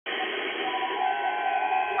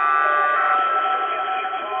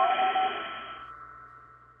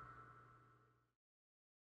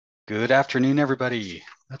Good afternoon, everybody.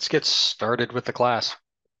 Let's get started with the class.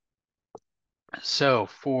 So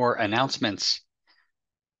for announcements,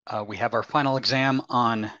 we have our final exam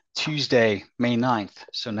on Tuesday, May 9th.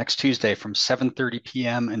 So next Tuesday from 7:30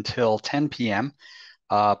 p.m. until 10 p.m.,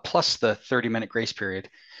 plus the 30-minute grace period.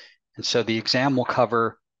 And so the exam will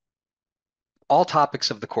cover all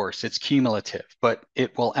topics of the course. It's cumulative, but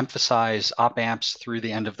it will emphasize op amps through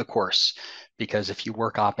the end of the course. Because if you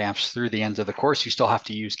work op amps through the end of the course, you still have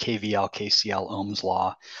to use KVL, KCL, Ohm's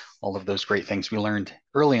law, all of those great things we learned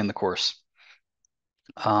early in the course.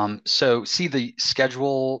 So see the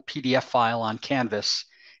schedule PDF file on Canvas,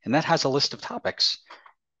 and that has a list of topics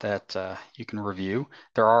that you can review.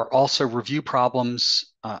 There are also review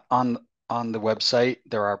problems on the website.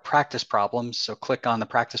 There are practice problems. So click on the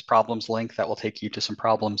practice problems link. That will take you to some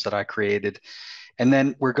problems that I created. And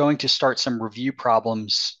then we're going to start some review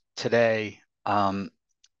problems today.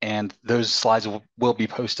 And those slides will be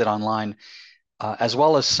posted online, as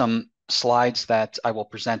well as some slides that I will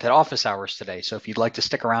present at office hours today. So if you'd like to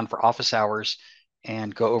stick around for office hours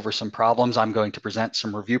and go over some problems, I'm going to present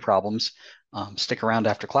some review problems. Stick around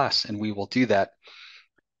after class and we will do that.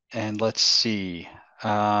 And let's see,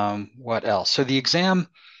 what else? So the exam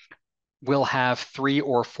will have 3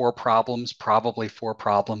 or 4 problems, probably 4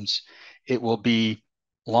 problems. It will be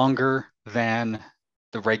longer than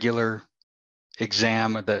the regular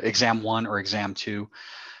exam, the exam 1 or exam 2.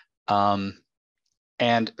 But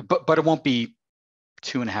it won't be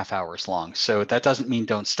 2.5 hours long. So that doesn't mean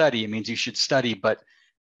don't study. It means you should study, but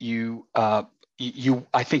I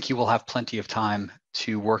think you will have plenty of time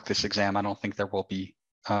to work this exam. I don't think there will be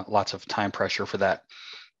lots of time pressure for that.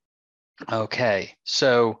 Okay,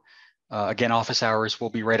 so again, office hours will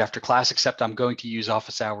be right after class, except I'm going to use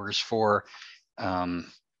office hours for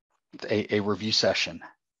a review session,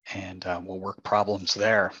 and we'll work problems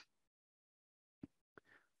there.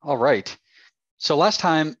 All right. So last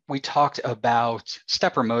time we talked about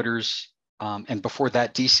stepper motors, and before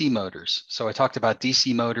that, DC motors. So I talked about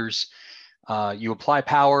DC motors. You apply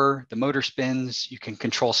power, the motor spins, you can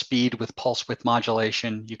control speed with pulse width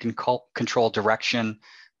modulation, you can control direction.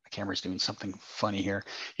 My camera's doing something funny here.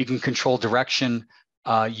 You can control direction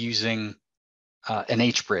using an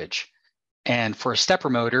H-bridge. And for a stepper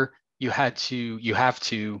motor, you have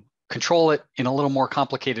to control it in a little more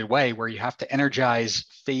complicated way, where you have to energize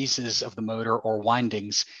phases of the motor or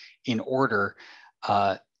windings in order,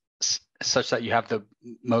 such that you have the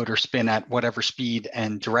motor spin at whatever speed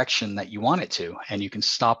and direction that you want it to. And you can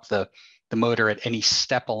stop the motor at any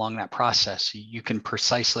step along that process. You can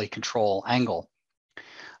precisely control angle.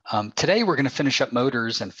 Today, we're going to finish up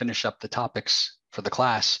motors and finish up the topics for the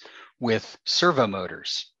class with servo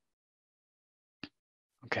motors.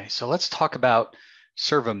 Okay, so let's talk about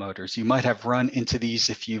servo motors. You might have run into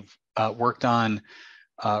these if you've worked on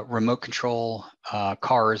remote control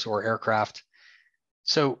cars or aircraft.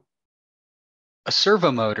 So a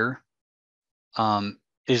servo motor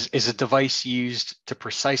is a device used to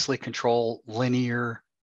precisely control linear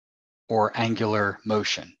or angular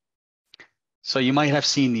motion. So you might have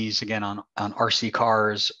seen these again on RC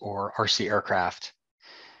cars or RC aircraft.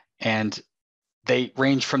 And they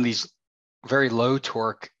range from these very low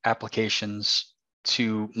torque applications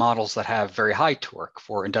to models that have very high torque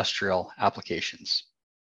for industrial applications.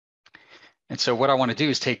 And so what I want to do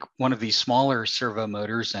is take one of these smaller servo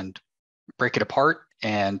motors and break it apart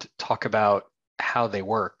and talk about how they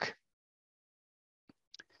work.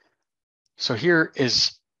 So here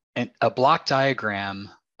is a block diagram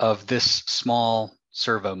of this small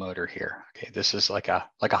servo motor here. Okay, this is like a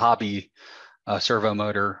hobby servo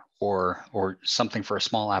motor or something for a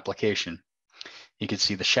small application. You can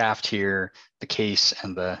see the shaft here, the case,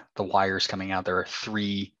 and the wires coming out. There are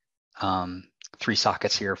three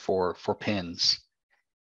sockets here for pins.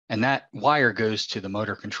 And that wire goes to the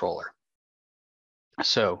motor controller.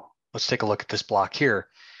 So let's take a look at this block here.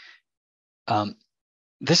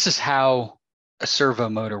 This is how a servo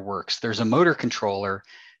motor works. There's a motor controller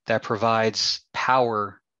that provides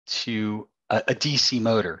power to a DC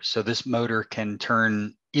motor. So this motor can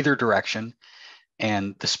turn either direction,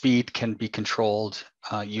 and the speed can be controlled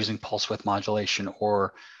using pulse width modulation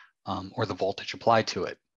or the voltage applied to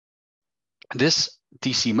it. This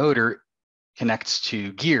DC motor connects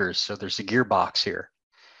to gears. So there's a gearbox here.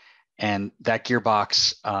 And that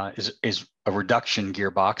gearbox is a reduction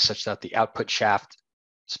gearbox, such that the output shaft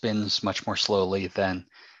spins much more slowly than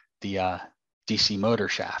the DC motor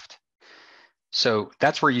shaft. So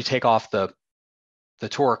that's where you take off the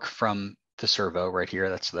torque from the servo right here.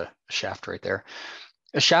 That's the shaft right there.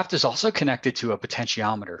 The shaft is also connected to a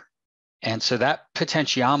potentiometer. And so that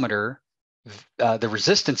potentiometer, the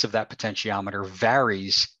resistance of that potentiometer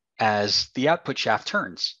varies as the output shaft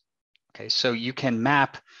turns. Okay, so you can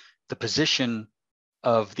map the position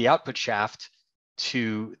of the output shaft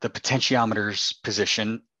to the potentiometer's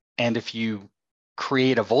position. And if you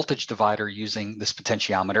create a voltage divider using this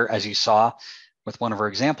potentiometer, as you saw with one of our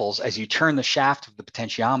examples, as you turn the shaft of the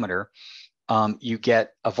potentiometer, you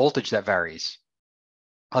get a voltage that varies,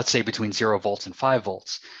 let's say between 0 volts and 5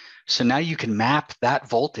 volts. So now you can map that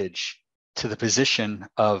voltage to the position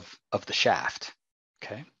of the shaft.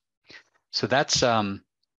 Okay, so that's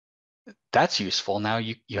useful. Now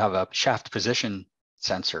you have a shaft position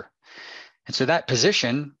sensor. And so that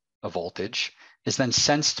position of voltage is then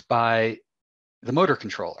sensed by the motor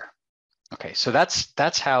controller. Okay, so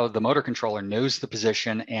that's how the motor controller knows the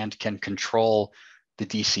position and can control the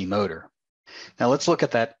DC motor. Now let's look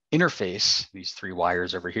at that interface, these 3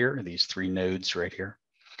 wires over here, these 3 nodes right here.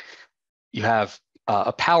 You have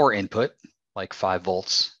a power input, like 5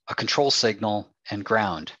 volts, a control signal, and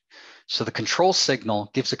ground. So the control signal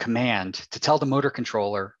gives a command to tell the motor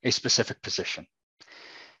controller a specific position.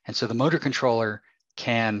 And so the motor controller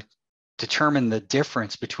can determine the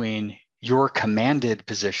difference between your commanded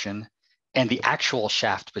position and the actual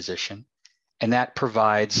shaft position, and that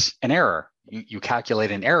provides an error. You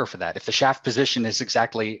calculate an error for that. If the shaft position is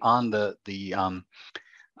exactly on the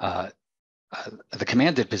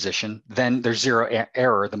commanded position, then there's 0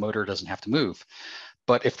 error. The motor doesn't have to move.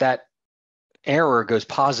 But if that error goes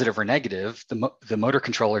positive or negative, the motor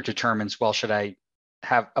controller determines, well, should I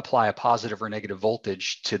apply a positive or negative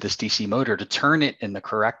voltage to this DC motor to turn it in the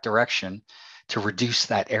correct direction to reduce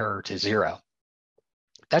that error to 0.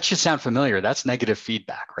 That should sound familiar. That's negative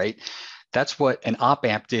feedback, right? That's what an op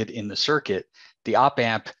amp did in the circuit. The op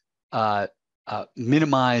amp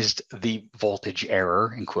minimized the voltage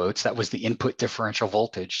error, in quotes. That was the input differential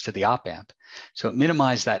voltage to the op amp. So it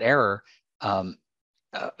minimized that error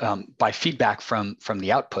by feedback from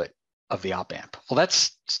the output of the op amp. Well,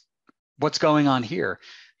 that's what's going on here.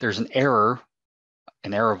 There's an error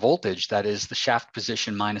voltage that is the shaft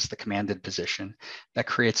position minus the commanded position. That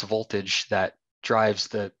creates a voltage that drives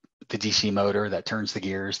the DC motor, that turns the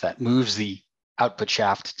gears, that moves the output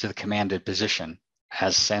shaft to the commanded position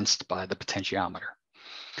as sensed by the potentiometer.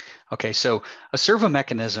 Okay, so a servo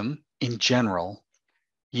mechanism in general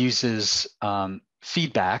uses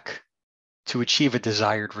feedback to achieve a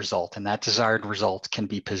desired result, and that desired result can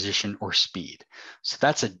be position or speed. So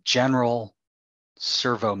that's a general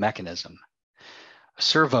servo mechanism. A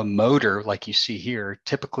servo motor, like you see here,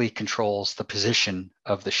 typically controls the position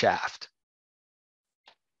of the shaft.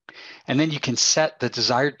 And then you can set the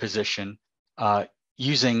desired position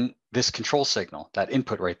using this control signal, that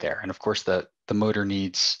input right there. And of course, the motor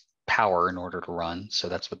needs power in order to run. So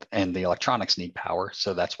that's what, and the electronics need power.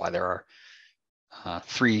 So that's why there are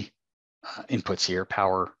 3 inputs here: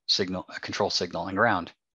 power, signal, control signal, and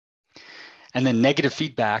ground. And then negative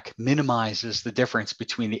feedback minimizes the difference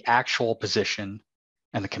between the actual position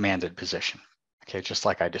and the commanded position. Okay, just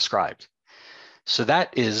like I described. So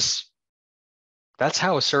that's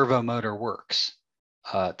how a servo motor works.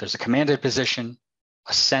 There's a commanded position,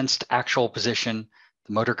 a sensed actual position.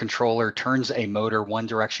 The motor controller turns a motor one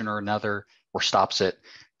direction or another, or stops it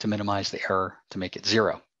to minimize the error to make it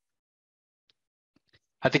 0.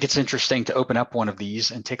 I think it's interesting to open up one of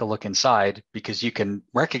these and take a look inside, because you can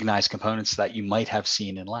recognize components that you might have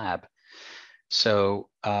seen in lab. So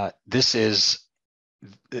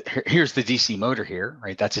here's the DC motor here,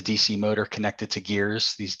 right? That's a DC motor connected to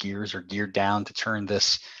gears. These gears are geared down to turn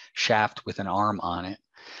this shaft with an arm on it.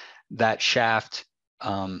 That shaft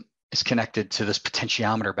is connected to this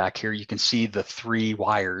potentiometer back here. You can see the 3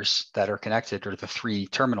 wires that are connected, or the 3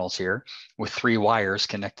 terminals here, with 3 wires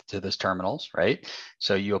connected to those terminals, right?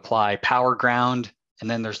 So you apply power, ground, and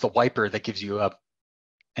then there's the wiper that gives you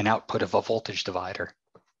an output of a voltage divider.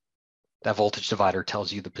 That voltage divider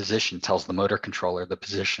tells you the position, tells the motor controller the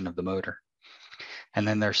position of the motor. And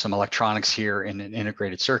then there's some electronics here in an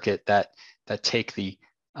integrated circuit that take the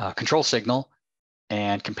control signal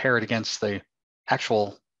and compare it against the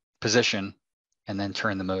actual position, and then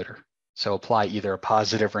turn the motor. So apply either a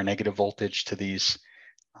positive or a negative voltage to these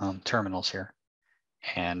terminals here,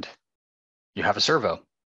 and you have a servo.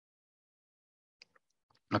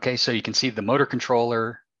 Okay, so you can see the motor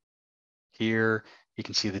controller here. You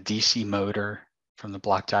can see the DC motor from the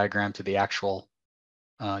block diagram to the actual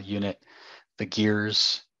unit, the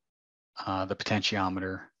gears, the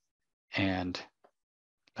potentiometer, and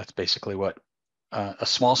that's basically what a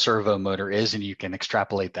small servo motor is, and you can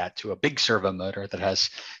extrapolate that to a big servo motor that has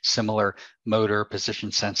similar motor,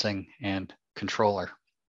 position sensing, and controller.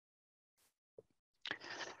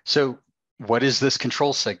 So what is this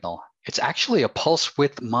control signal? It's actually a pulse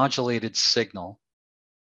width modulated signal,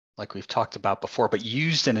 like we've talked about before, but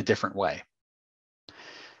used in a different way.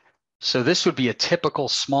 So this would be a typical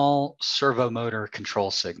small servo motor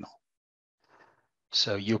control signal.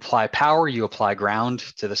 So you apply power, you apply ground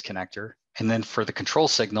to this connector, and then for the control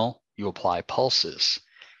signal, you apply pulses.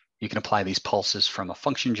 You can apply these pulses from a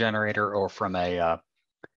function generator or from a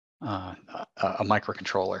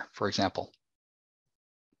microcontroller, for example.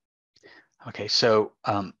 Okay, so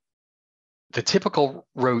the typical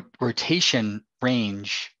rotation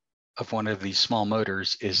range of one of these small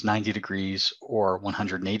motors is 90 degrees or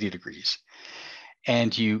 180 degrees.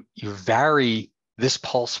 And you vary this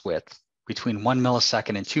pulse width between 1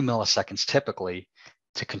 millisecond and 2 milliseconds typically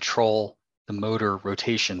to control the motor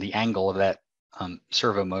rotation, the angle of that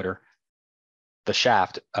servo motor, the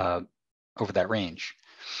shaft over that range.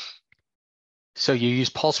 So you use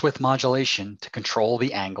pulse width modulation to control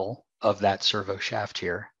the angle of that servo shaft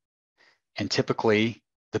here. And typically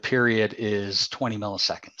the period is 20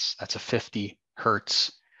 milliseconds. That's a 50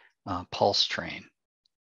 hertz pulse train.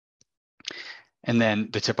 And then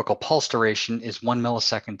the typical pulse duration is 1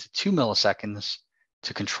 millisecond to 2 milliseconds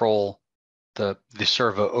to control the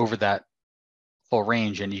servo over that full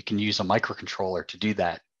range. And you can use a microcontroller to do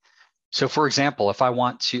that. So for example, if I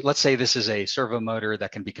want to, let's say this is a servo motor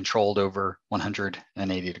that can be controlled over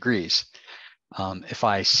 180 degrees. If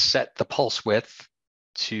I set the pulse width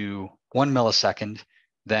to 1 millisecond,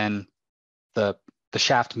 then the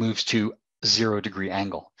shaft moves to 0 degree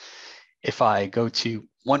angle. If I go to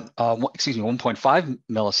 1.5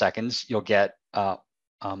 milliseconds, you'll get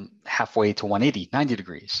halfway to 180, 90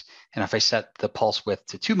 degrees. And if I set the pulse width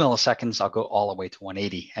to 2 milliseconds, I'll go all the way to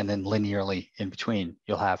 180. And then linearly in between,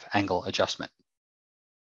 you'll have angle adjustment.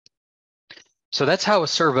 So that's how a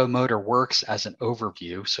servo motor works as an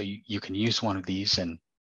overview. So you can use one of these in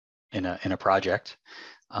a project.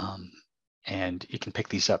 And you can pick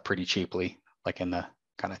these up pretty cheaply, like in the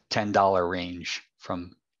kind of $10 range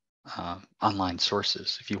from online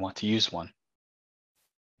sources if you want to use one.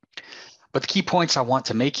 But the key points I want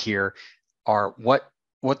to make here are what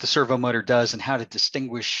the servo motor does and how to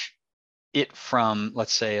distinguish it from,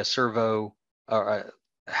 let's say, a servo, or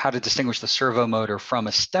how to distinguish the servo motor from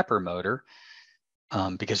a stepper motor,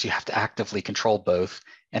 because you have to actively control both,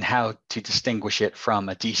 and how to distinguish it from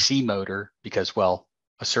a DC motor because, well,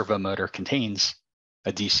 a servo motor contains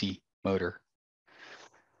a DC motor.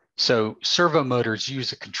 So servo motors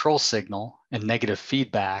use a control signal and negative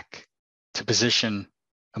feedback to position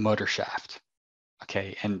a motor shaft.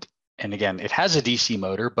 Okay, and again, it has a DC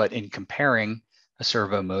motor, but in comparing a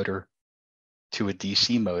servo motor to a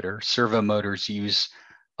DC motor, servo motors use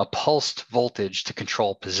a pulsed voltage to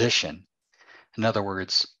control position. In other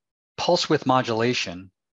words, pulse width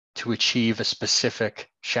modulation to achieve a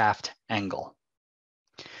specific shaft angle.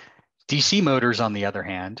 DC motors, on the other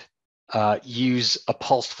hand, use a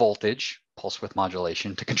pulsed voltage, pulse width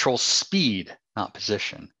modulation, to control speed, not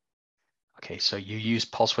position. Okay, so you use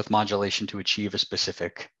pulse width modulation to achieve a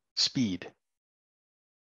specific speed.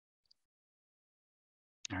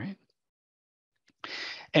 All right.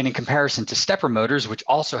 And in comparison to stepper motors, which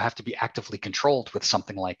also have to be actively controlled with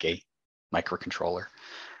something like a microcontroller,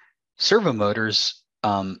 servo motors,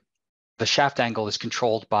 the shaft angle is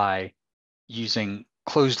controlled by using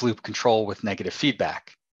closed loop control with negative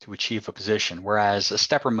feedback to achieve a position, whereas a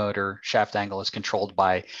stepper motor shaft angle is controlled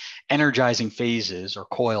by energizing phases or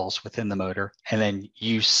coils within the motor, and then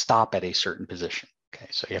you stop at a certain position. Okay,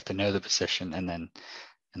 so you have to know the position and then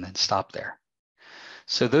stop there.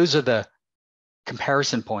 So those are the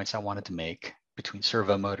comparison points I wanted to make between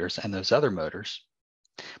servo motors and those other motors.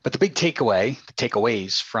 But the big takeaway, the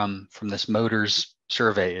takeaways from this motors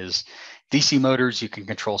survey is DC motors, you can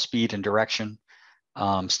control speed and direction.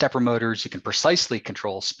 Stepper motors, you can precisely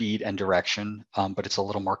control speed and direction, but it's a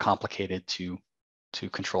little more complicated to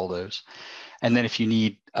control those. And then if you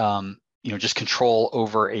need just control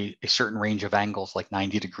over a certain range of angles like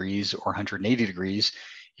 90 degrees or 180 degrees,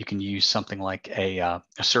 you can use something like a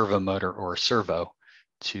servo motor or a servo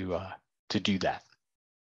to do that.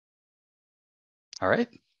 All right.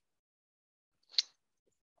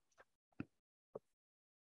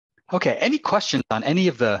 Okay, any questions on any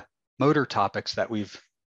of the motor topics that we've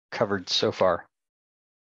covered so far?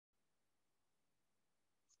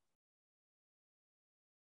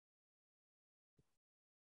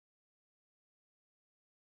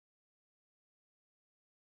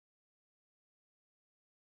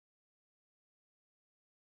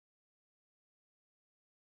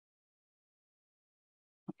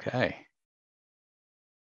 Okay.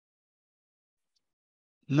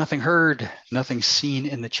 Nothing heard, nothing seen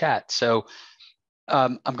in the chat. So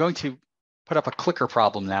I'm going to put up a clicker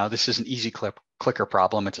problem now. This is an easy clicker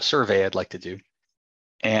problem. It's a survey I'd like to do.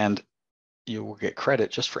 and you will get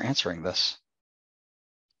credit just for answering this.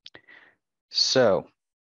 So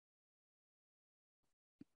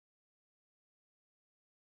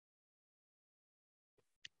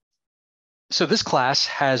this class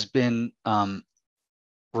has been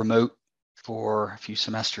remote for a few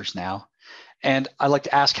semesters now, and I like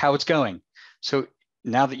to ask how it's going. So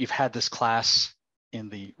now that you've had this class in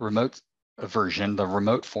the remote version, the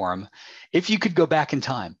remote form, if you could go back in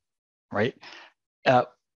time, right,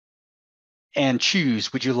 and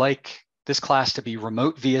choose, would you like this class to be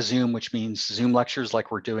remote via Zoom, which means Zoom lectures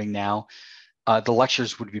like we're doing now? The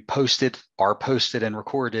lectures would be are posted and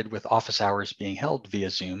recorded with office hours being held via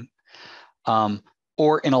Zoom,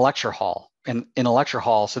 or in a lecture hall. In a lecture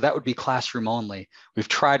hall, so that would be classroom only. We've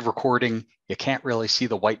tried recording. You can't really see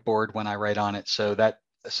the whiteboard when I write on it, so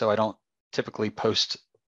I don't typically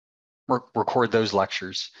record those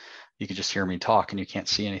lectures. You can just hear me talk and you can't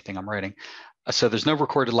see anything I'm writing. So there's no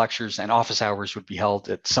recorded lectures, and office hours would be held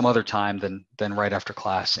at some other time than right after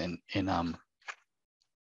class in an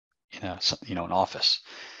office.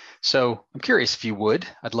 So I'm curious if you would.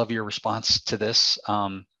 I'd love your response to this.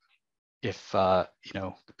 If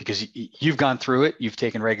because you've gone through it, you've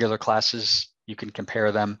taken regular classes, you can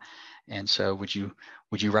compare them, and so would you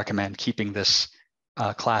recommend keeping this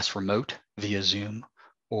class remote via Zoom,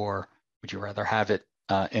 or would you rather have it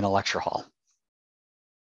in a lecture hall?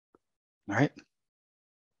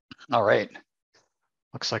 All right.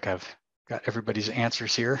 Looks like I've got everybody's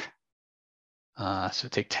answers here. So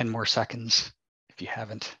take 10 more seconds if you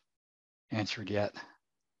haven't answered yet.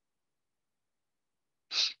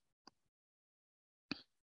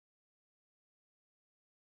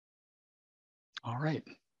 All right.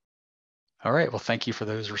 All right. Well, thank you for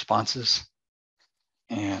those responses.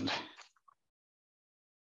 And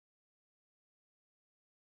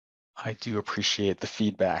I do appreciate the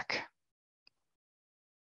feedback.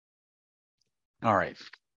 All right.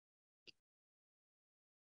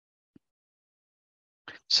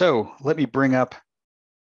 So let me bring up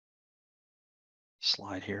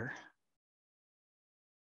slide here.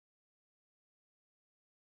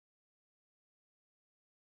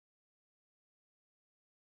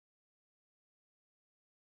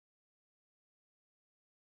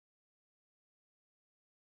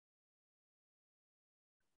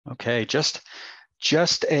 Okay, just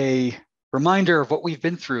a reminder of what we've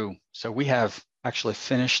been through. So we have actually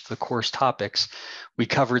finished the course topics. We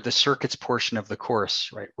covered the circuits portion of the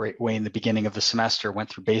course, right way in the beginning of the semester, went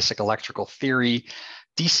through basic electrical theory,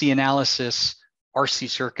 DC analysis, RC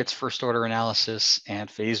circuits, first order analysis, and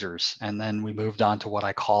phasors. And then we moved on to what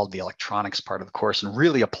I called the electronics part of the course and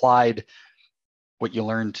really applied what you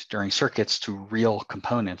learned during circuits to real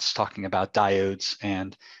components, talking about diodes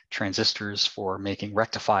and transistors for making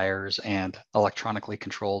rectifiers and electronically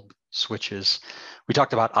controlled switches. We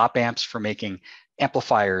talked about op amps for making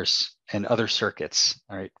amplifiers and other circuits,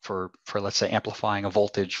 all right, for let's say amplifying a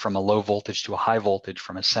voltage from a low voltage to a high voltage,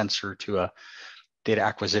 from a sensor to a data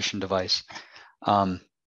acquisition device.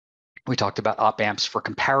 We talked about op amps for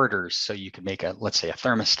comparators, so you could make let's say a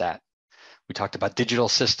thermostat. We talked about digital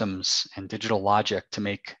systems and digital logic to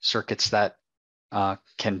make circuits that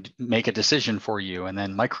can make a decision for you, and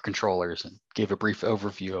then microcontrollers, and gave a brief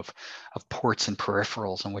overview of ports and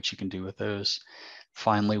peripherals and what you can do with those.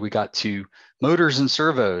 Finally, we got to motors and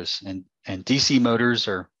servos, and DC motors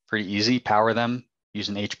are pretty easy. Power them, use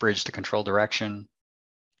an H-bridge to control direction,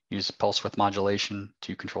 use pulse width modulation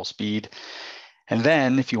to control speed. And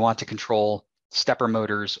then if you want to control stepper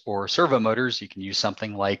motors or servo motors, you can use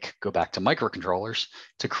something like, go back to microcontrollers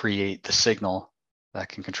to create the signal that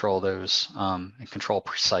can control those and control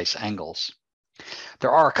precise angles.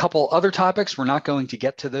 There are a couple other topics. We're not going to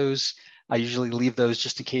get to those. I usually leave those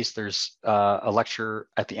just in case there's a lecture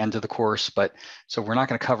at the end of the course, but so we're not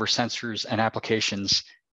going to cover sensors and applications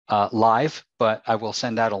live, but I will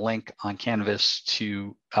send out a link on Canvas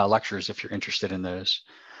to lectures if you're interested in those.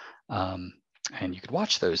 And you could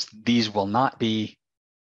watch those. These will not be,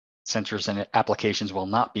 sensors and applications will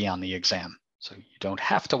not be on the exam. So you don't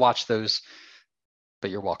have to watch those,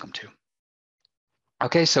 but you're welcome to.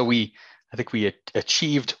 Okay, so I think we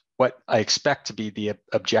achieved what I expect to be the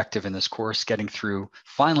objective in this course, getting through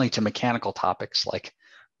finally to mechanical topics like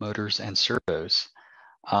motors and servos.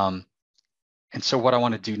 And so what I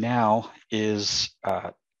want to do now is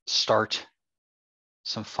start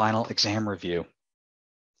some final exam review.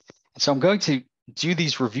 So I'm going to do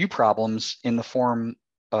these review problems in the form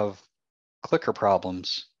of clicker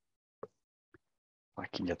problems. I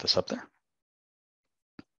can get this up there.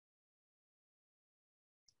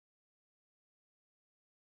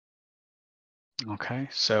 Okay,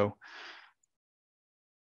 so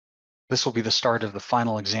this will be the start of the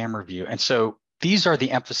final exam review. And so these are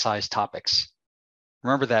the emphasized topics.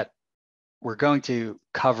 Remember that we're going to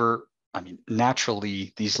cover,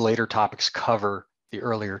 naturally, these later topics cover the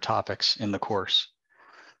earlier topics in the course.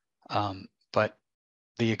 But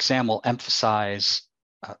the exam will emphasize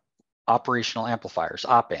operational amplifiers,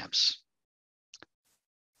 op amps.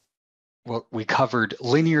 Well, we covered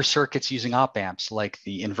linear circuits using op amps, like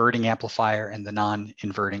the inverting amplifier and the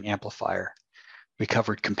non-inverting amplifier. We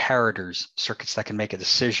covered comparators, circuits that can make a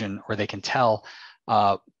decision, or they can tell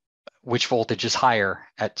which voltage is higher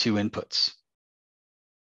at two inputs.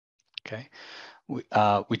 Okay,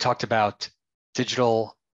 we talked about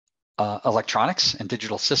digital electronics and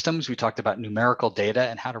digital systems. We talked about numerical data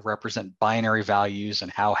and how to represent binary values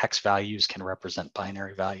and how hex values can represent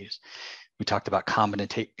binary values. We talked about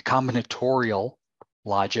combinatorial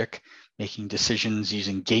logic, making decisions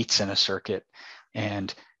using gates in a circuit,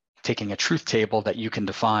 and taking a truth table that you can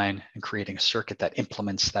define and creating a circuit that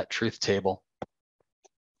implements that truth table.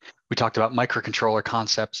 We talked about microcontroller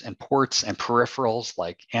concepts and ports and peripherals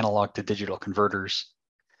like analog to digital converters,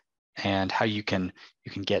 and how you can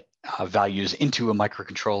get values into a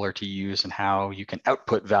microcontroller to use, and how you can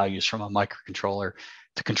output values from a microcontroller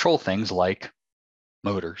to control things like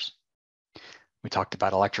motors. We talked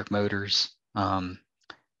about electric motors,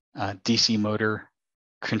 DC motor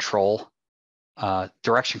control,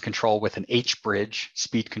 direction control with an H bridge,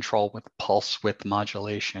 speed control with pulse width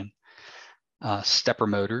modulation, stepper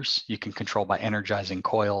motors you can control by energizing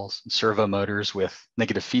coils, and servo motors with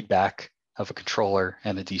negative feedback of a controller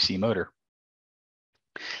and a DC motor.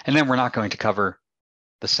 And then we're not going to cover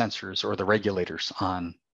the sensors or the regulators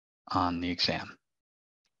on the exam.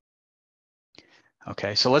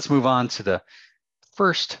 Okay, so let's move on to the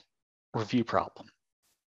first review problem.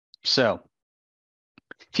 So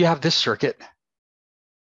if you have this circuit,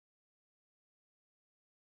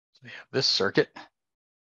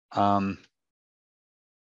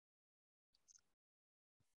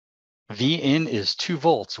 V in is 2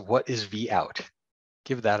 volts. What is V out?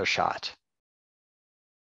 Give that a shot.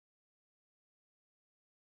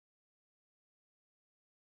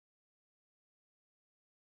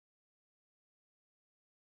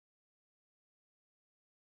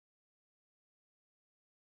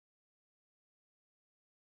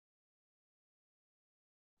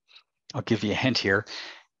 I'll give you a hint here.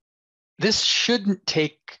 This shouldn't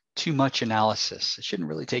take too much analysis. It shouldn't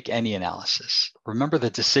really take any analysis. Remember the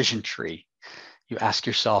decision tree. You ask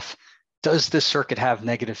yourself, does this circuit have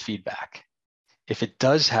negative feedback? If it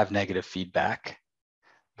does have negative feedback,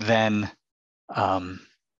 then you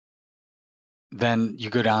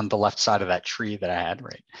go down the left side of that tree that I had,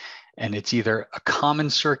 right? And it's either a common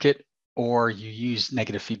circuit or you use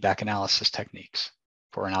negative feedback analysis techniques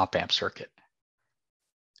for an op amp circuit.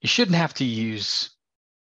 You shouldn't have to use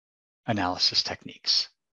analysis techniques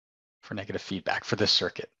for negative feedback for this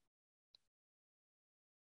circuit.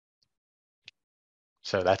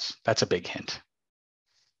 So that's a big hint.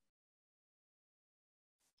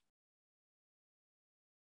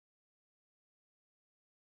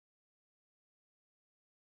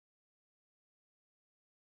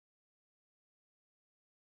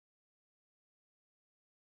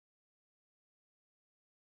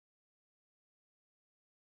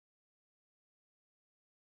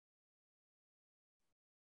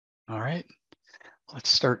 All right, let's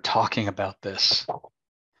start talking about this.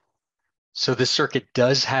 So this circuit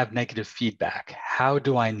does have negative feedback. How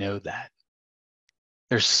do I know that?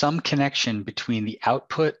 There's some connection between the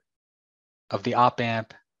output of the op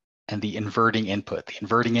amp and the inverting input. The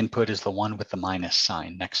inverting input is the one with the minus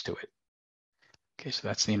sign next to it. Okay, so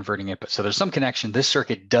that's the inverting input. So there's some connection. This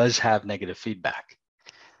circuit does have negative feedback.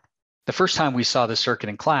 The first time we saw this circuit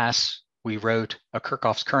in class, we wrote a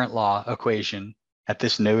Kirchhoff's current law equation at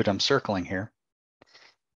this node I'm circling here.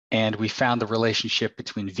 And we found the relationship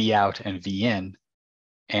between V out and V in.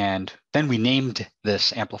 And then we named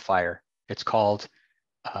this amplifier. It's called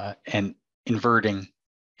an inverting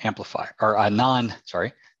amplifier, or a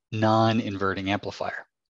non-inverting amplifier.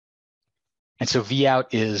 And so V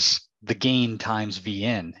out is the gain times V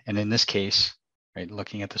in. And in this case, right,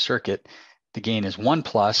 looking at the circuit, the gain is 1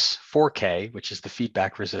 plus 4K, which is the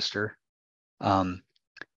feedback resistor,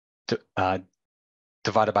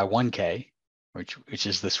 divided by 1K, which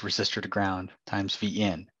is this resistor to ground, times V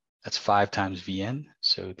in. That's 5 times V in,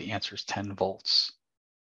 so the answer is 10 volts.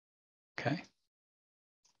 Okay.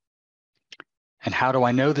 And how do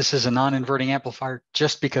I know this is a non-inverting amplifier?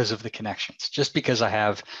 Just because of the connections, just because I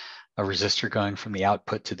have a resistor going from the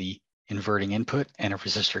output to the inverting input and a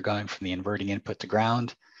resistor going from the inverting input to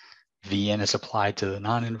ground. V in is applied to the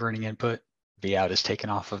non-inverting input, V out is taken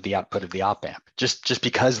off of the output of the op amp. Just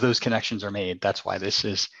because those connections are made, that's why this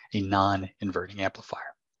is a non-inverting amplifier.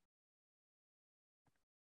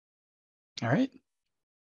 All right.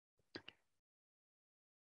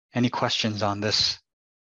 Any questions on this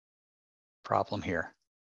problem here?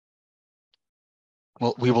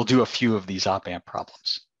 Well, we will do a few of these op amp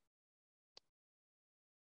problems.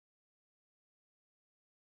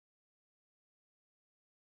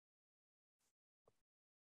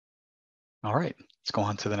 All right, let's go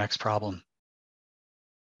on to the next problem.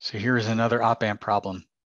 So here is another op amp problem.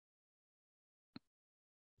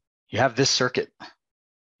 You have this circuit.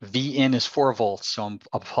 V in is 4 volts, so I'm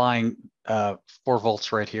applying 4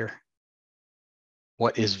 volts right here.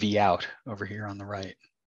 What is V out over here on the right?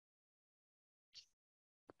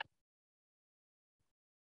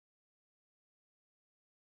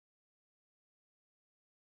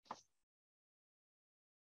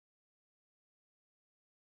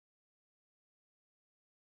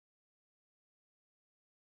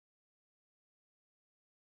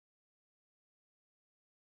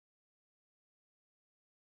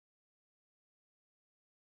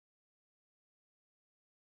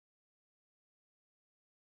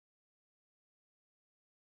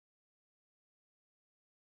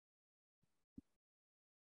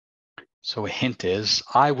 So a hint is,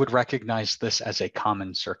 I would recognize this as a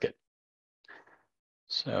common circuit.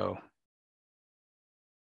 So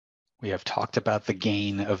we have talked about the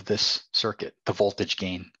gain of this circuit, the voltage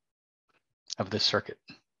gain of this circuit.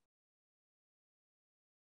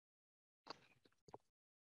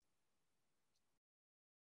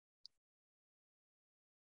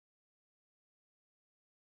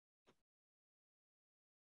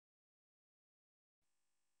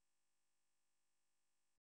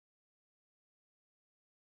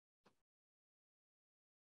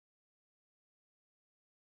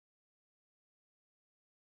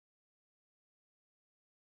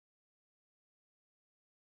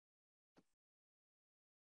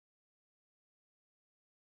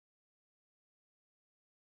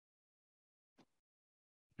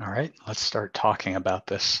 All right, let's start talking about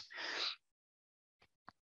this.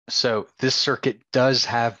 So this circuit does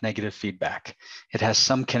have negative feedback. It has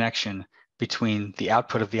some connection between the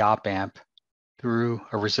output of the op amp through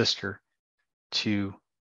a resistor to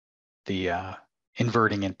the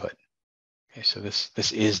inverting input. Okay, so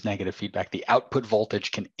this is negative feedback. The output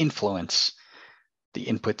voltage can influence the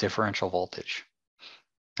input differential voltage.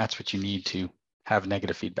 That's what you need to have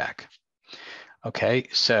negative feedback. Okay,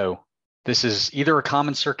 so this is either a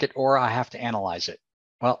common circuit or I have to analyze it.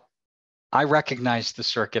 Well, I recognize the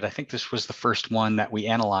circuit. I think this was the first one that we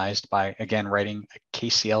analyzed by, again, writing a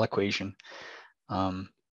KCL equation for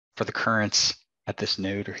the currents at this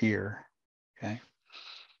node or here, okay?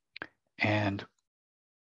 And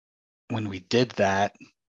when we did that,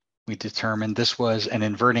 we determined this was an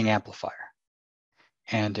inverting amplifier.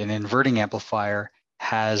 And an inverting amplifier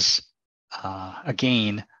has a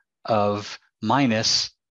gain of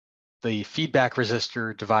minus the feedback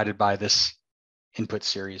resistor divided by this input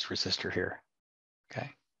series resistor here, okay?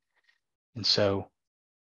 And so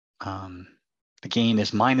the gain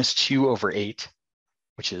is minus 2/8,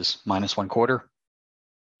 which is minus 1/4.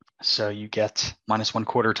 So you get minus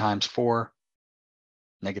 1/4 times 4,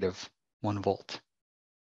 negative 1 volt.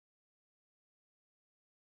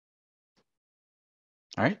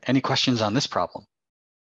 All right, any questions on this problem?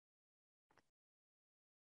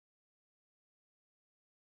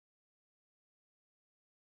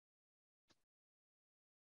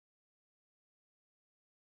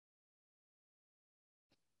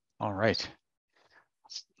 All right,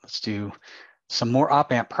 let's do some more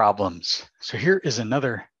op amp problems. So here is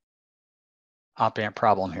another op amp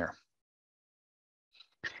problem here.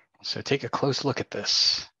 So take a close look at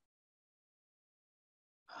this.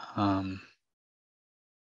 It's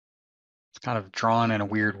kind of drawn in a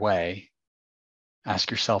weird way.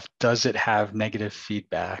 Ask yourself, does it have negative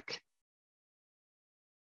feedback?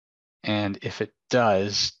 And if it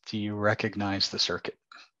does, do you recognize the circuit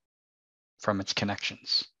from its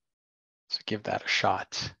connections? So give that a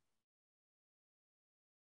shot.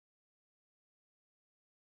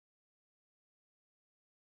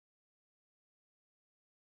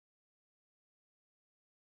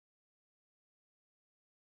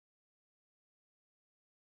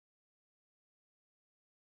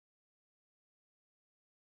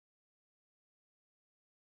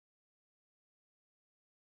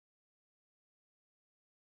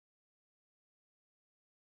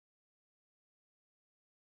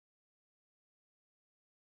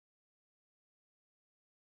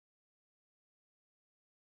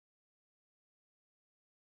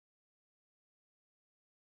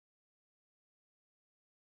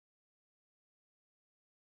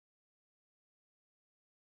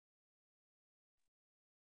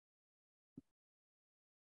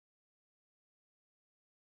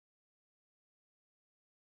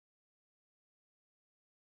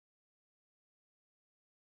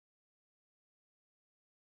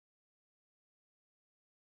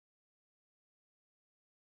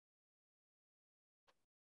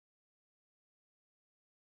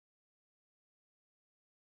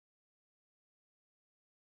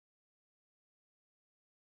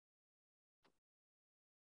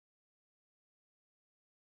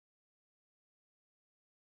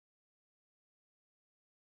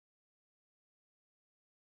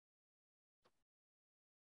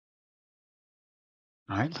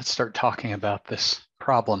 All right, let's start talking about this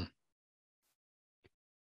problem.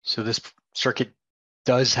 So this circuit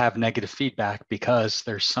does have negative feedback because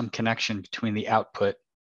there's some connection between the output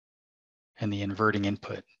and the inverting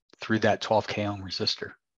input through that 12K ohm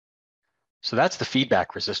resistor. So that's the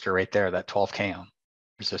feedback resistor right there, that 12K ohm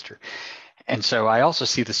resistor. And so I also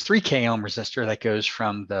see this 3K ohm resistor that goes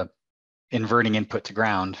from the inverting input to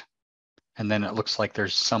ground. And then it looks like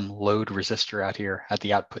there's some load resistor out here at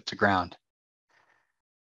the output to ground.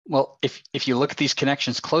 Well, if you look at these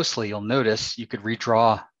connections closely, you'll notice you could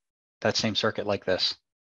redraw that same circuit like this.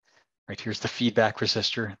 Right, here's the feedback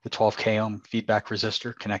resistor, the 12K ohm feedback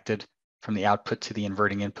resistor connected from the output to the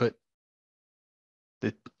inverting input.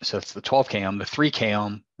 So it's the 12K ohm. The 3K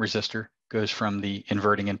ohm resistor goes from the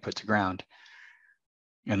inverting input to ground.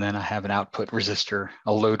 And then I have an output resistor,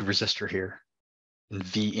 a load resistor here. And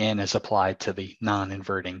Vin is applied to the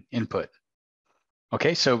non-inverting input.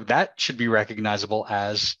 Okay, so that should be recognizable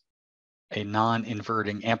as a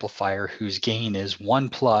non-inverting amplifier whose gain is 1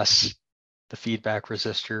 plus the feedback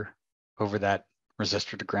resistor over that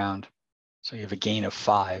resistor to ground. So you have a gain of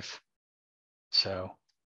 5. So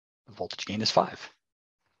the voltage gain is 5.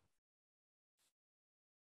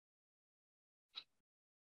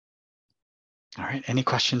 All right, any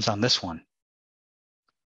questions on this one?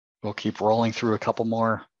 We'll keep rolling through a couple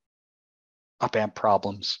more op-amp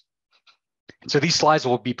problems. And so these slides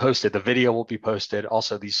will be posted. The video will be posted.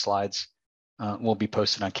 Also, these slides will be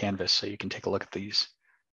posted on Canvas, so you can take a look at these,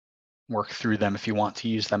 work through them if you want to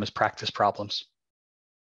use them as practice problems.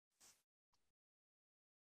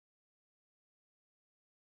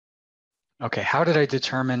 Okay, how did I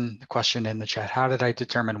determine, the question in the chat, how did I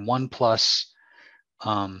determine 1 plus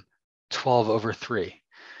 12 over 3?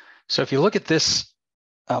 So if you look at this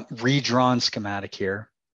redrawn schematic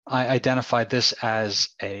here, I identified this as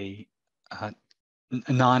a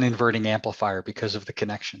non-inverting amplifier because of the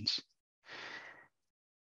connections.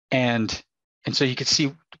 And so you can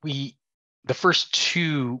see the first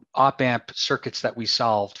 2 op-amp circuits that we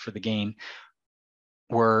solved for the gain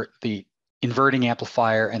were the inverting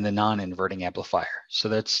amplifier and the non-inverting amplifier. So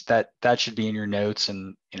that should be in your notes,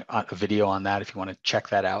 and a video on that if you want to check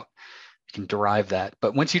that out. You can derive that.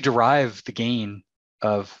 But once you derive the gain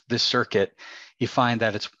of this circuit, you find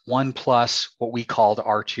that it's 1 plus what we called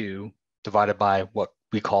R2 divided by what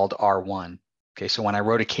we called R1. Okay, so when I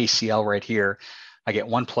wrote a KCL right here, I get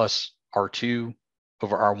 1 plus R2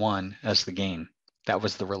 over R1 as the gain. That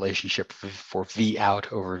was the relationship for V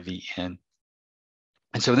out over V in.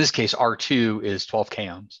 And so in this case, R2 is 12K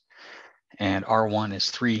ohms and R1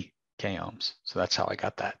 is 3K ohms. So that's how I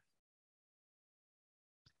got that.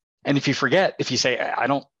 And if you forget, if you say, I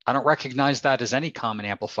don't recognize that as any common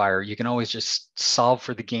amplifier, you can always just solve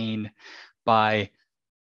for the gain by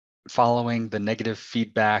following the negative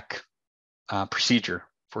feedback procedure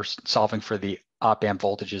for solving for the op-amp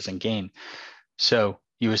voltages and gain. So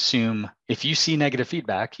you assume, if you see negative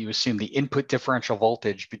feedback, you assume the input differential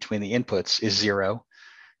voltage between the inputs is 0.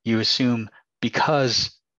 You assume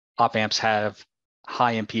because op-amps have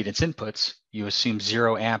high impedance inputs, you assume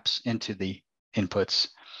 0 amps into the inputs.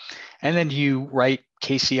 And then you write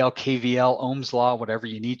KCL, KVL, Ohm's law, whatever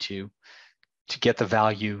you need to get the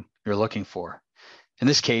value you're looking for. In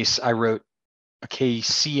this case, I wrote a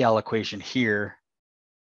KCL equation here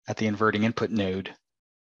at the inverting input node.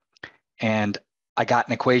 And I got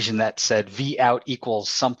an equation that said V out equals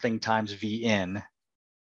something times V in.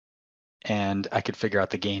 And I could figure out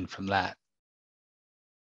the gain from that.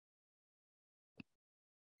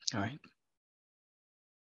 All right.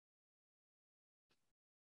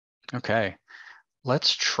 Okay,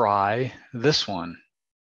 let's try this one.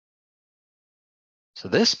 So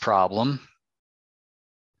this problem,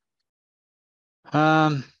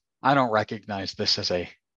 I don't recognize this as a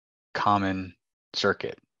common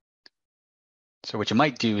circuit. So what you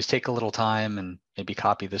might do is take a little time and maybe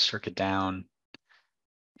copy this circuit down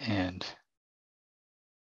and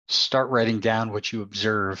start writing down what you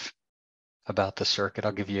observe about the circuit.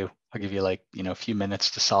 I'll give you like, a few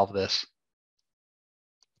minutes to solve this.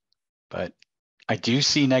 But I do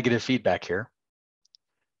see negative feedback here.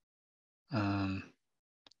 But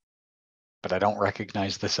I don't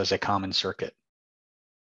recognize this as a common circuit.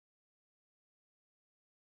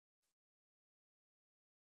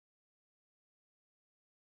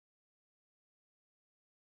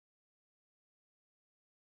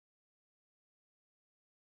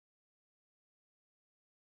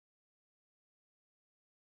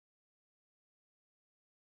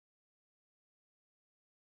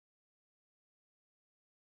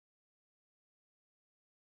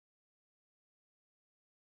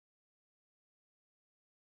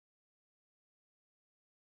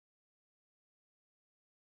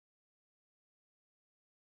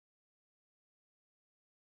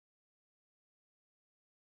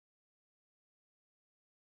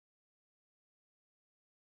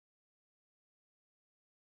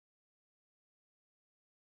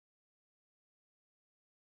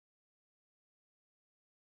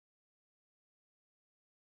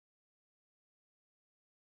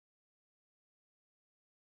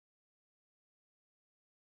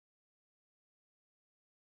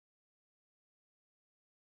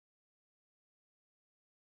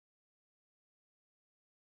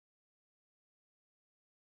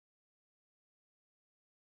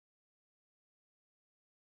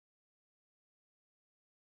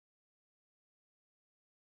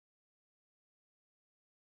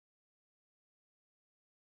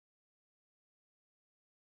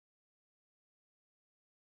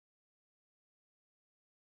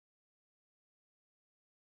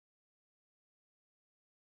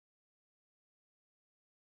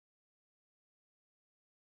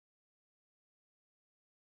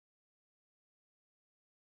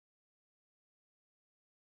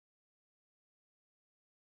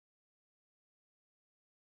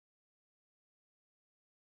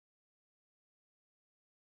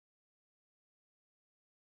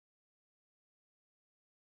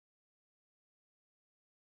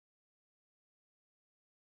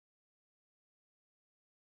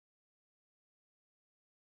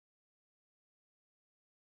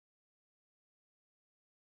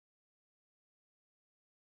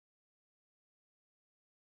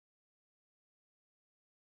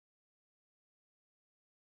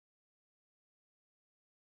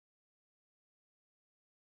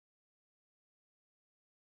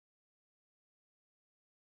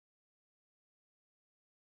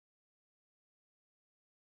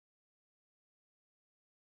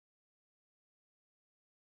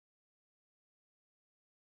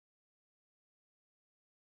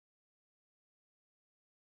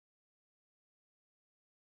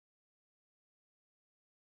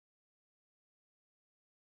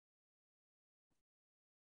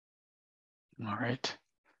 All right,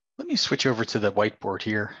 let me switch over to the whiteboard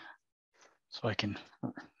here so I can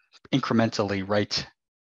incrementally write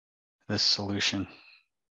this solution.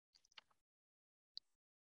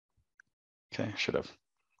 Okay, should have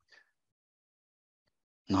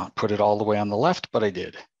not put it all the way on the left, but I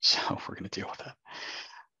did. So we're going to deal with that.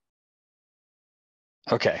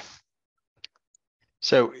 Okay.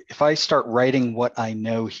 So if I start writing what I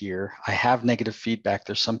know here, I have negative feedback.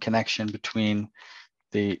 There's some connection between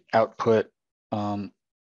the output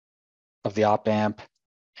of the op amp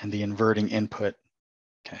and the inverting input.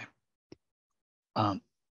 Okay.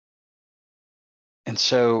 And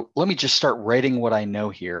so let me just start writing what I know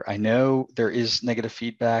here. I know there is negative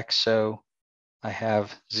feedback, so I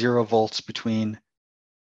have 0 volts between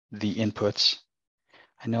the inputs.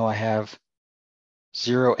 I know I have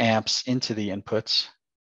 0 amps into the inputs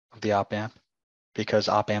of the op amp because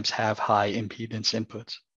op amps have high impedance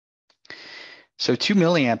inputs. So 2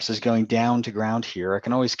 milliamps is going down to ground here. I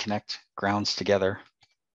can always connect grounds together.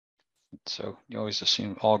 So you always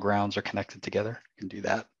assume all grounds are connected together. You can do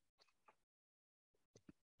that.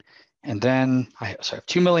 And then I have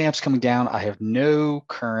 2 milliamps coming down. I have no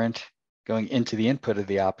current going into the input of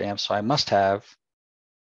the op amp, so I must have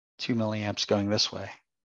 2 milliamps going this way,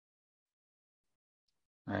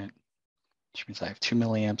 right? Which means I have 2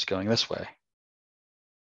 milliamps going this way.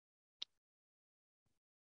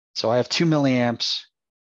 So I have 2 milliamps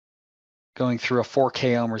going through a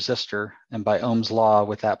 4K ohm resistor, and by Ohm's law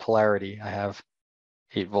with that polarity, I have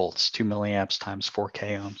 8 volts, 2 milliamps times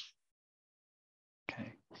 4K ohms.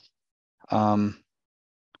 Okay.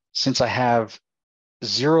 Since I have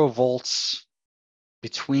 0 volts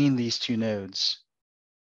between these two nodes,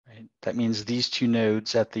 right, that means these two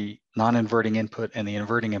nodes at the non-inverting input and the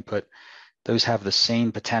inverting input, those have the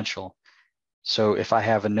same potential. So if I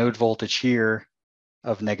have a node voltage here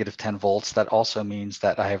of negative 10 volts, that also means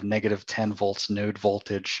that I have negative 10 volts node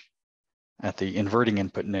voltage at the inverting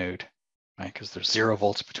input node, right? Because there's 0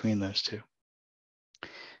 volts between those two.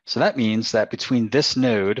 So that means that between this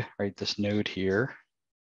node, right, this node here,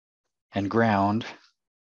 and ground,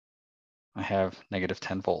 I have negative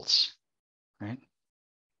 10 volts, right?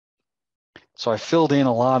 So I filled in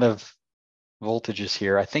a lot of voltages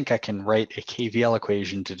here. I think I can write a KVL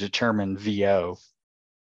equation to determine VO,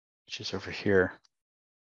 which is over here.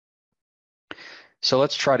 So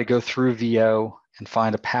let's try to go through VO and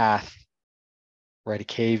find a path, write a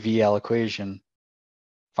KVL equation,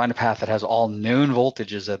 find a path that has all known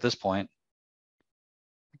voltages at this point.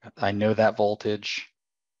 I know that voltage,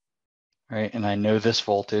 right? And I know this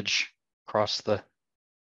voltage across the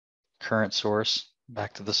current source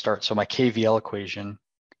back to the start. So my KVL equation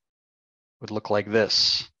would look like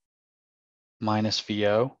this: minus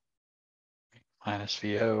VO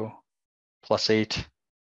plus 8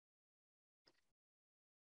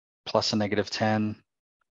 plus a negative 10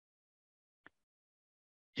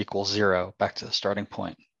 equals 0, back to the starting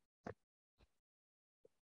point.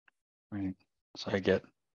 Right. So I get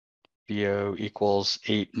VO equals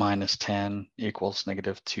 8 minus 10 equals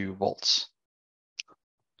negative 2 volts.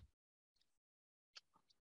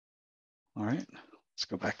 All right, let's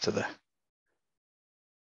go back to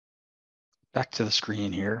the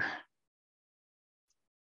screen here.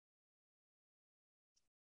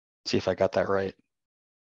 See if I got that right.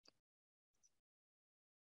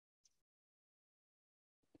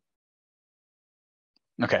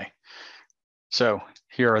 Okay, so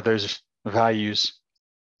here are those values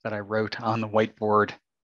that I wrote on the whiteboard,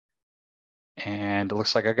 and it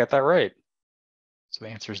looks like I got that right. So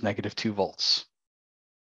the answer is negative 2 volts.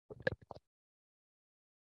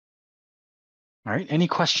 All right, any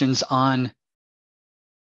questions on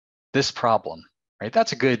this problem? Right,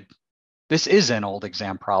 that's a good, this is an old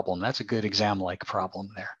exam problem. That's a good exam-like problem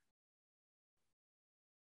there.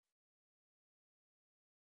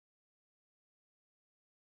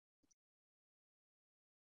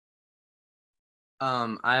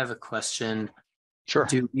 I have a question. Sure.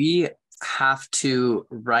 Do we have to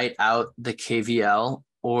write out the KVL,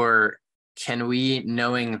 or can we,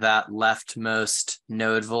 knowing that leftmost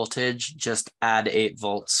node voltage, just add 8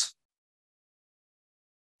 volts?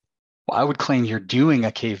 Well, I would claim you're doing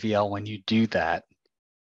a KVL when you do that.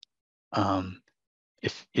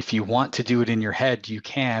 If you want to do it in your head, you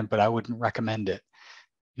can, but I wouldn't recommend it.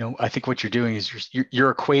 You know, I think what you're doing is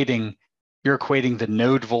you're equating the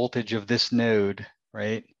node voltage of this node,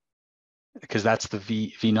 right? Because that's the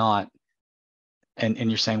V naught. And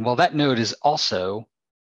you're saying, well, that node is also,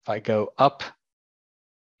 if I go up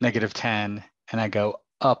negative 10 and I go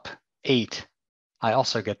up 8, I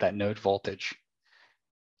also get that node voltage.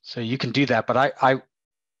 So you can do that, but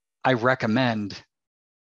I recommend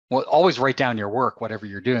well, always write down your work, whatever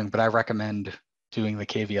you're doing, but I recommend doing the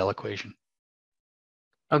KVL equation.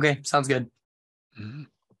 Okay, sounds good. Mhm.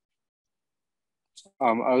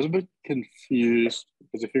 I was a bit confused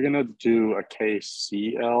because if you're gonna do a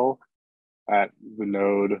KCL at the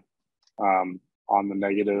node on the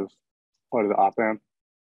negative part of the op amp,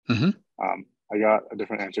 Mhm. I got a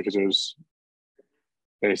different answer because it was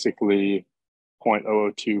basically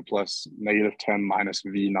 0.002 plus negative 10 minus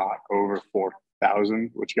V naught over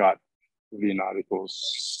 4,000, which got V naught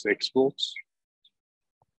equals 6 volts.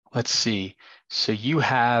 Let's see. So you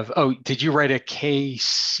have, oh, did you write a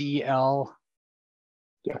KCL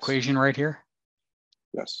Yes. equation right here?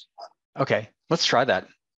 Yes. Okay, let's try that.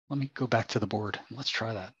 Let me go back to the board. Let's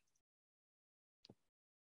try that.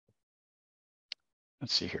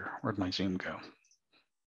 Let's see here. Where'd my Zoom go?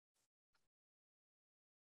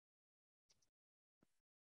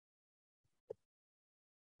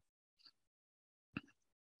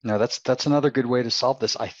 No, that's another good way to solve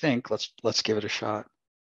this, I think. Let's give it a shot.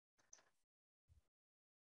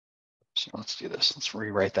 So let's do this. Let's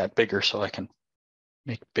rewrite that bigger so I can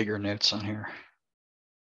make bigger notes on here.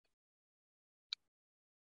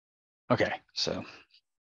 Okay, so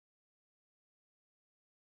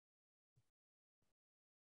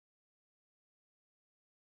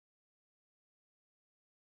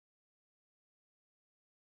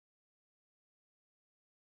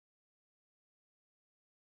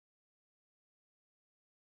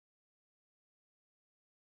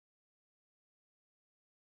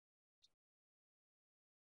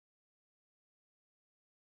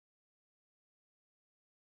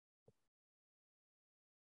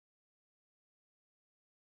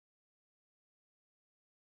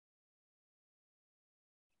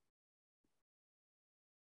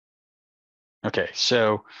okay,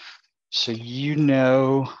 so you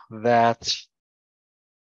know that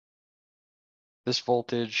this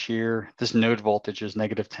voltage here, this node voltage is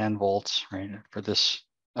negative 10 volts, right, for this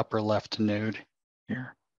upper left node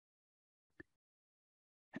here.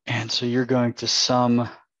 And so you're going to sum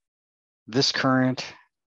this current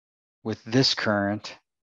with this current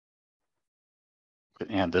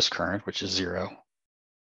and this current, which is 0.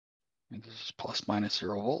 And this is plus minus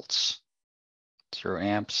 0 volts, 0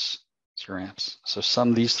 amps, 0 amps. So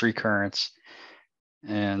sum these three currents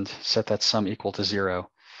and set that sum equal to 0.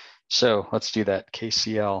 So let's do that,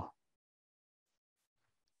 KCL.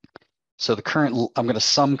 So the current, I'm going to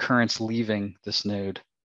sum currents leaving this node.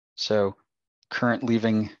 So current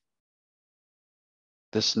leaving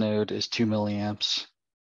this node is 2 milliamps.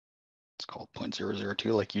 It's called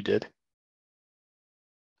 0.002 like you did,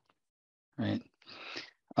 right?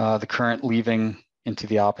 The current leaving into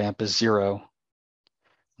the op amp is 0.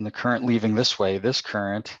 And the current leaving this way, this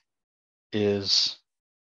current is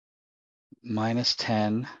minus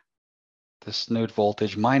 10, this node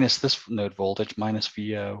voltage minus this node voltage minus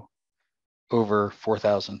VO over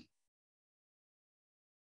 4,000.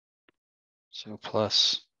 So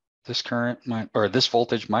plus this current, or this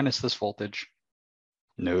voltage minus this voltage,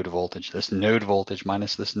 node voltage, this node voltage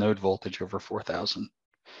minus this node voltage over 4,000,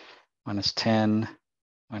 minus 10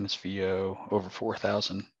 minus VO over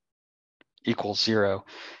 4,000 equals 0.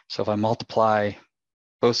 So if I multiply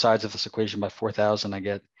both sides of this equation by 4,000, I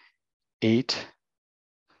get 8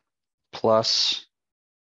 plus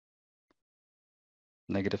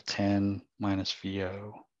negative 10 minus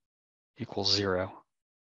VO equals 0.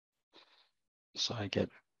 So I get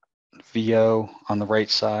VO on the right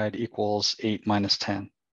side equals 8 minus 10.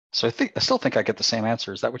 So I still think I get the same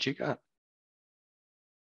answer. Is that what you got?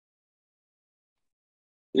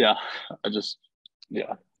 Yeah.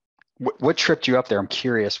 Yeah. What tripped you up there? I'm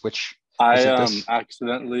curious. Which I this?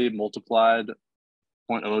 accidentally multiplied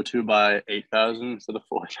 0.02 by 8,000 instead of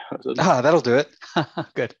 4,000. Ah, that'll do it.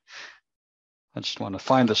 Good. I just want to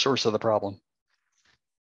find the source of the problem.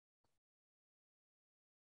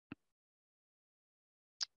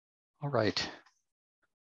 All right.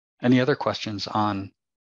 Any other questions on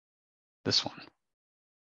this one?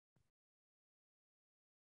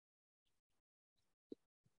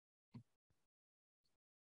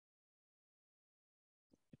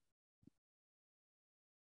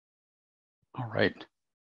 All right.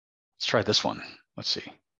 Let's try this one. Let's see.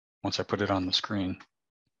 Once I put it on the screen.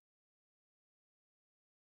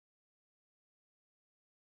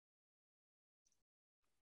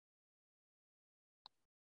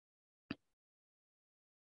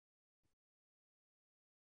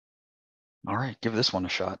 All right, give this one a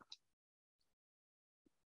shot.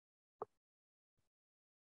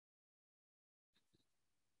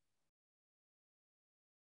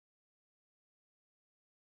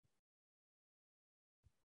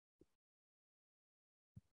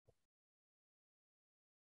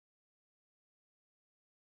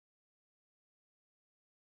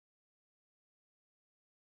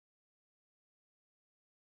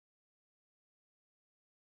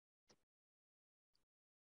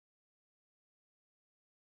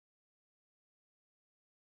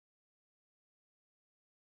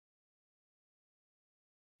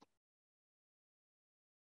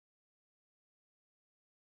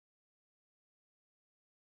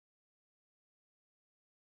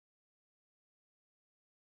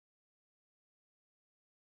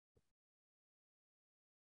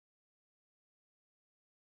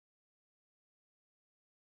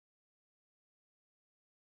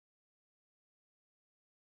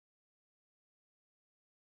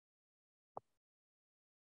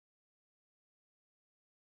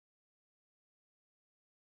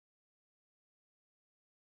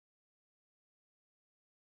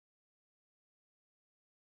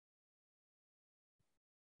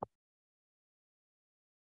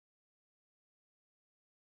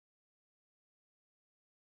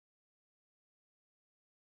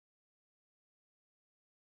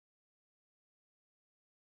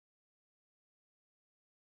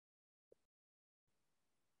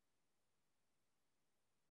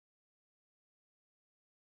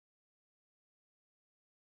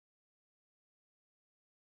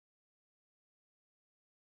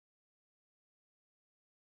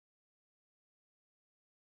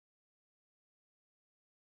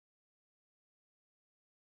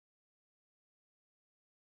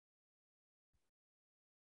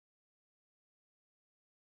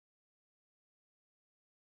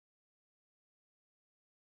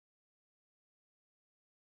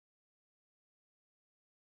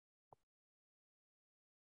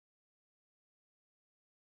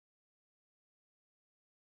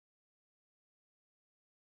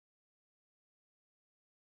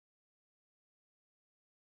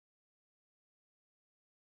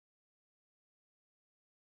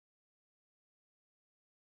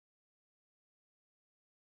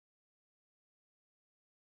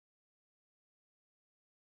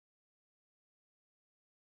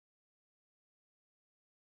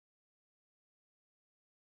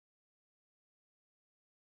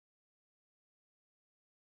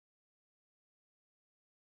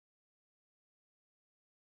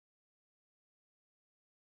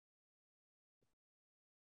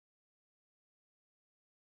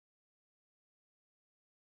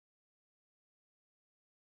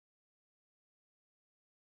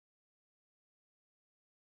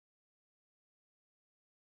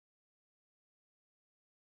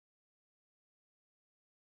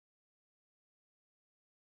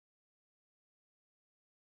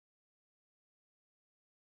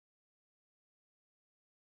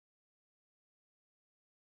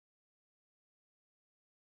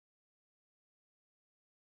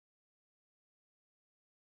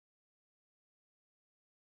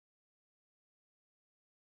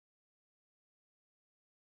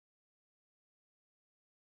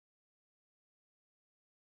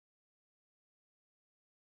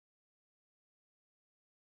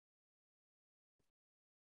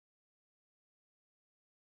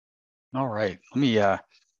 All right, let me,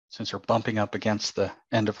 since we're bumping up against the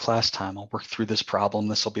end of class time, I'll work through this problem.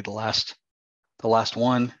 This will be the last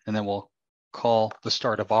one, and then we'll call the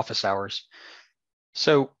start of office hours.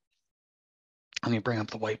 So let me bring up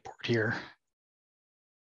the whiteboard here.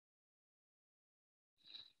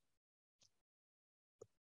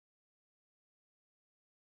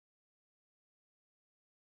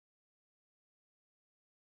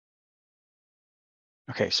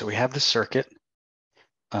 Okay, so we have the circuit.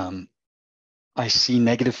 I see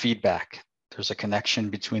negative feedback. There's a connection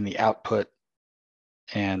between the output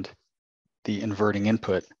and the inverting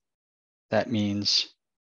input. That means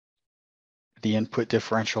the input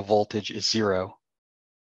differential voltage is 0.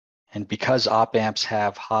 And because op amps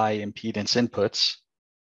have high impedance inputs,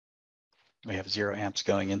 we have 0 amps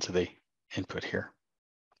going into the input here,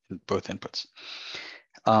 in both inputs.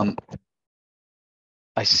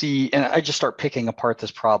 I see, and I just start picking apart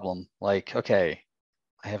this problem. Like, okay,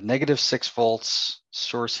 I have -6 volts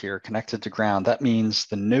source here connected to ground. That means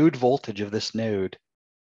the node voltage of this node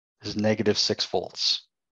is -6 volts,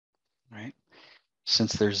 right?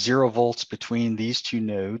 Since there's 0 volts between these two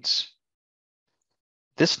nodes,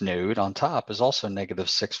 this node on top is also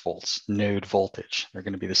 -6 volts node voltage. They're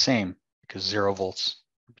going to be the same because 0 volts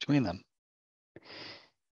between them.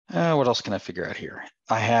 What else can I figure out here?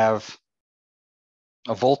 I have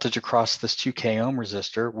a voltage across this 2K ohm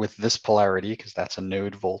resistor with this polarity, because that's a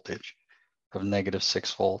node voltage of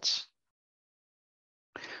 -6 volts.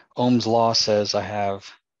 Ohm's law says I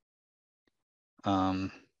have,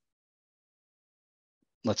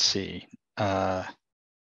 let's see,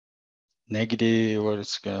 negative, what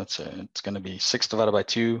it's going to say, it's going to be 6 divided by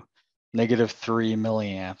 2, -3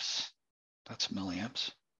 milliamps. That's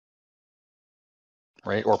milliamps,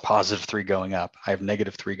 right? Or +3 going up. I have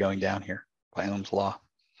 -3 going down here by Ohm's law.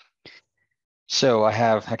 So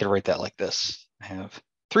I could write that like this. I have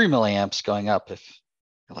 3 milliamps going up if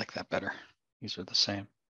I like that better. These are the same.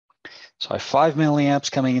 So I have 5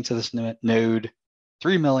 milliamps coming into this node,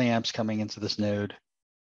 3 milliamps coming into this node,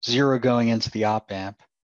 0 going into the op amp.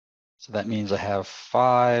 So that means I have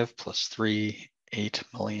 5 plus 3, 8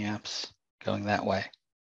 milliamps going that way.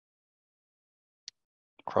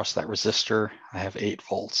 Across that resistor, I have 8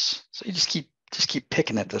 volts. So you just keep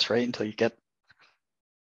picking at this, right, until you get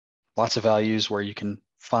lots of values where you can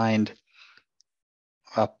find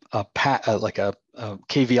a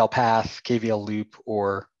KVL path, KVL loop,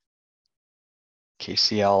 or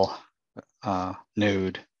KCL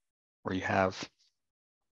node where you have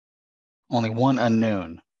only one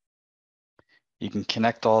unknown. You can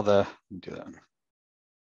connect all the, do that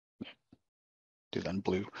in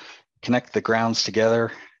blue, connect the grounds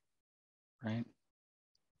together, right?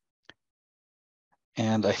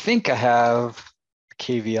 And I think I have a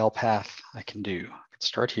KVL path I can do. I can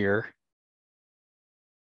start here,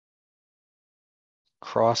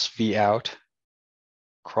 cross V out,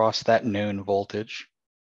 cross that known voltage,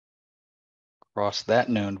 cross that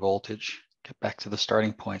known voltage, get back to the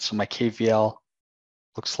starting point. So my KVL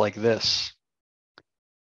looks like this.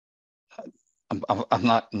 I'm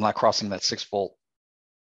not crossing that 6 volt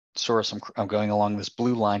source. I'm going along this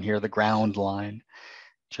blue line here, the ground line,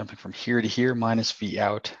 jumping from here to here, minus V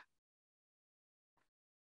out,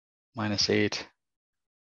 -8,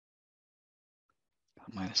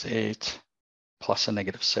 -8, plus a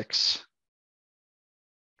 -6,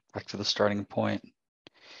 back to the starting point,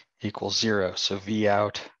 equals 0. So V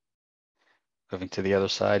out, moving to the other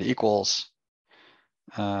side, equals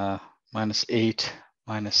 -8,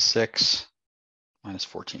 -6,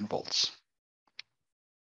 -14 volts.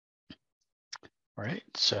 All right,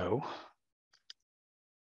 so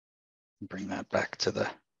bring that back to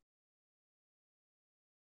the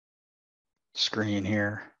screen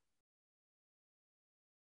here.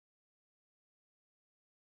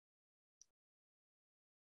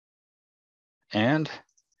 And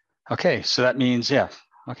okay, so that means, yeah,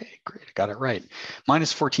 okay, great, I got it right.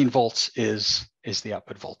 -14 volts is the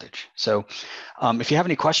output voltage. So if you have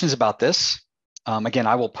any questions about this, again,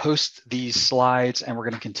 I will post these slides and we're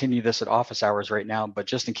going to continue this at office hours right now, but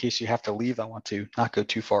just in case you have to leave, I want to not go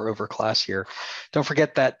too far over class here. Don't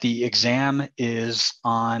forget that the exam is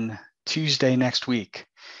on Tuesday next week.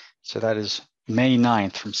 So that is May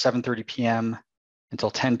 9th from 7:30 p.m. until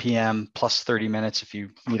 10 p.m. plus 30 minutes if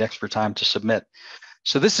you need extra time to submit.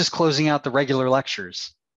 So this is closing out the regular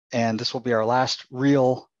lectures, and this will be our last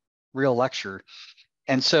real lecture.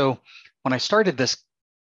 And so when I started this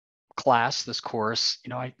class, this course,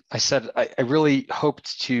 I said I really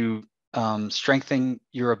hoped to strengthen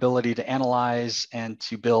your ability to analyze and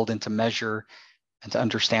to build and to measure and to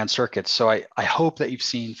understand circuits. So I hope that you've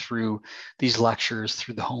seen through these lectures,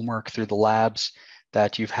 through the homework, through the labs,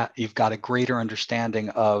 that you've got a greater understanding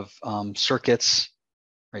of circuits,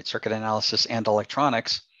 right? Circuit analysis and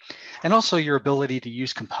electronics, and also your ability to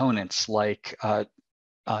use components like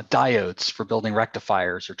diodes for building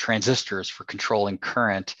rectifiers, or transistors for controlling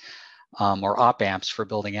current, or op amps for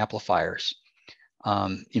building amplifiers.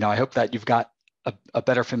 I hope that you've got a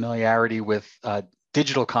better familiarity with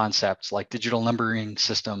digital concepts like digital numbering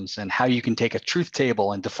systems, and how you can take a truth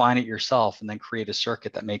table and define it yourself and then create a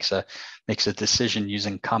circuit that makes a decision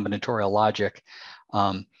using combinatorial logic.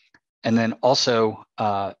 And then also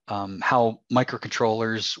how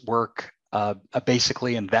microcontrollers work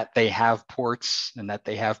basically, in that they have ports and that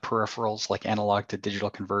they have peripherals like analog to digital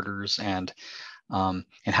converters, and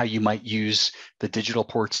how you might use the digital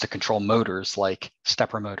ports to control motors like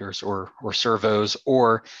stepper motors or servos,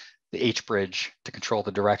 or the H-bridge to control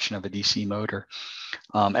the direction of a DC motor.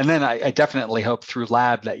 And then I definitely hope through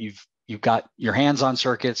lab that you've got your hands on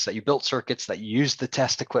circuits, that you built circuits, that you used the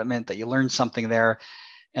test equipment, that you learned something there,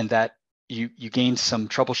 and that you gained some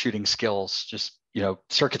troubleshooting skills. Just,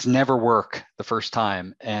 circuits never work the first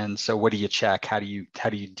time, and so what do you check? How do you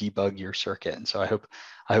debug your circuit? And so I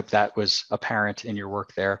hope that was apparent in your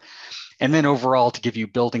work there. And then overall, to give you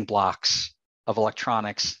building blocks of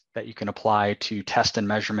electronics that you can apply to test and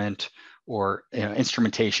measurement, or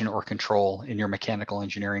instrumentation or control in your mechanical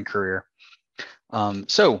engineering career.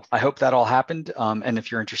 So I hope that all happened. And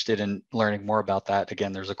if you're interested in learning more about that,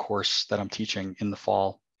 again, there's a course that I'm teaching in the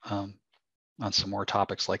fall on some more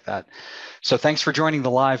topics like that. So thanks for joining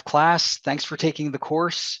the live class. Thanks for taking the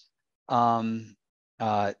course. I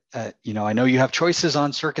know you have choices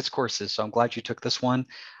on circuits courses, so I'm glad you took this one.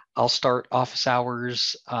 I'll start office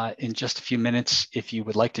hours in just a few minutes if you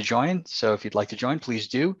would like to join. So if you'd like to join, please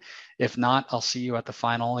do. If not, I'll see you at the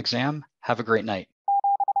final exam. Have a great night.